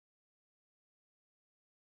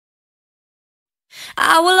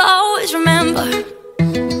I will always remember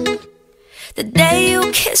the day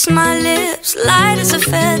you kissed my lips, light as a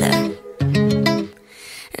feather.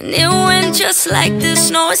 And it went just like this.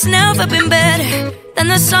 No, it's never been better than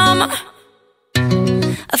the summer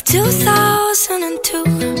of 2002.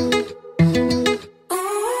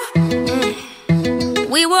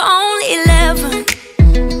 We were only 11,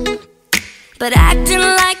 but acting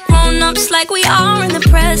like grown-ups, like we are in the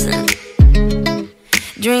present.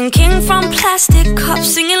 Drinking from plastic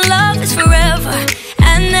cups, singing love is forever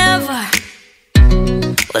and never.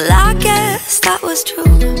 Well, I guess that was true.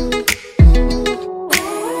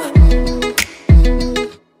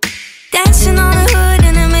 Dancing on the hood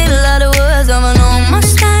in the middle of the woods of an old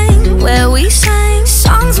Mustang, where we sang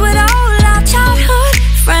songs with all our childhood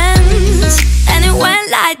friends. And it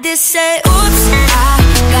went like this, say, oops, I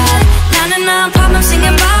got 99 problems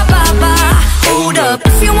singing bye, bye, bye. Hold up,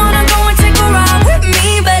 if you wanna go and take a ride with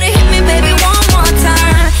me, better hit me, baby, one more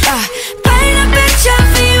time. Paint a picture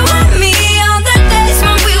for you and me on the days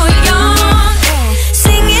when we were young,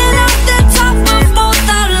 singing off the top of both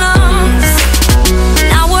our lungs.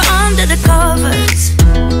 Now we're under the covers.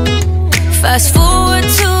 Fast forward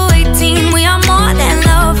to 18, we are more than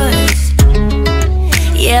lovers.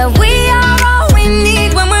 Yeah, we are all we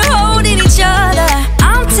need when we're holding each other.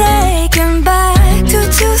 I'm taken back to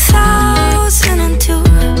 2002.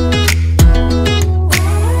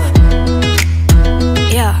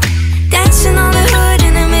 Yeah, dancing on the hood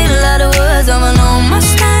in the middle of the woods of an old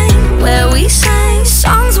Mustang, where we sang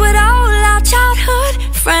songs with all our childhood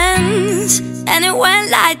friends. And it went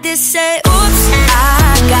like this, say, oops,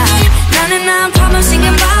 I got 99 problems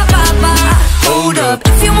singing bye, bye, bye. Hold up,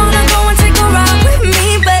 if you wanna go and take a ride with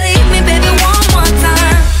me, better hit me, baby, one more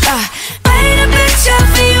time. Paint a picture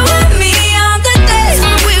for you and me on the days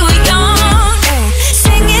when we were young,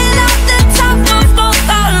 singing off the top of both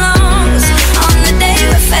our lungs on the day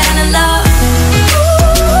we fell in love.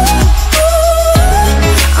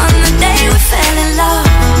 On the day we fell in love.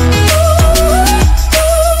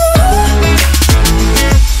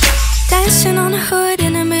 Dancing on the hood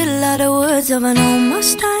in the middle of the woods of an old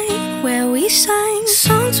Mustang, where we sang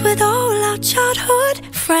songs with all our childhood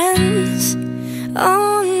friends.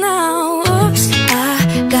 Oh, now, oops,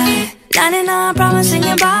 I got 99 problems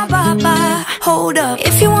singing bye, bye, bye. Hold up,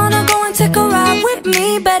 if you wanna go and take a ride with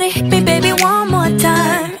me, better hit me, baby, one more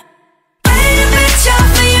time. Paint a picture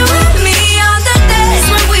for you and me on the days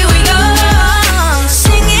when we were young,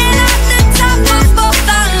 singing at the top of both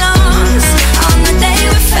our lungs on the day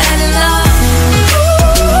we fell in love.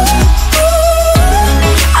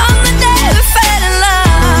 On the day we fell in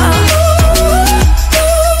love.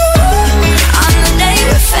 On the day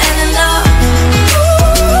we fell in love.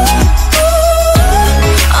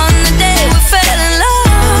 On the day we fell in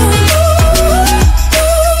love.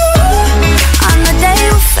 On the day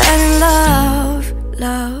we fell in love.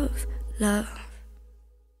 Love, love.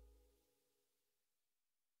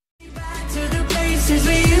 Back to the places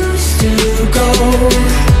we used to go.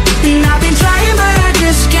 And I've been trying, but I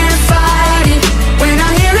just can't fight it. When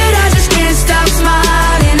I hear it, I just can't stop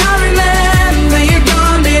smiling. I remember you're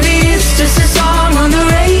gone, baby. It's just a song on the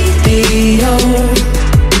radio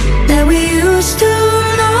that we used to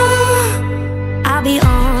know. I'll be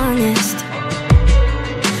honest,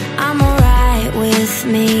 I'm alright with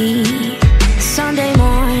me. Sunday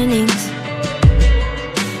mornings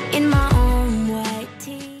in my own white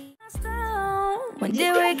tee. When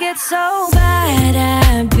did we get so bad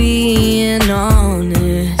at being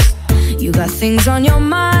honest? You got things on your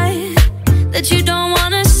mind that you don't want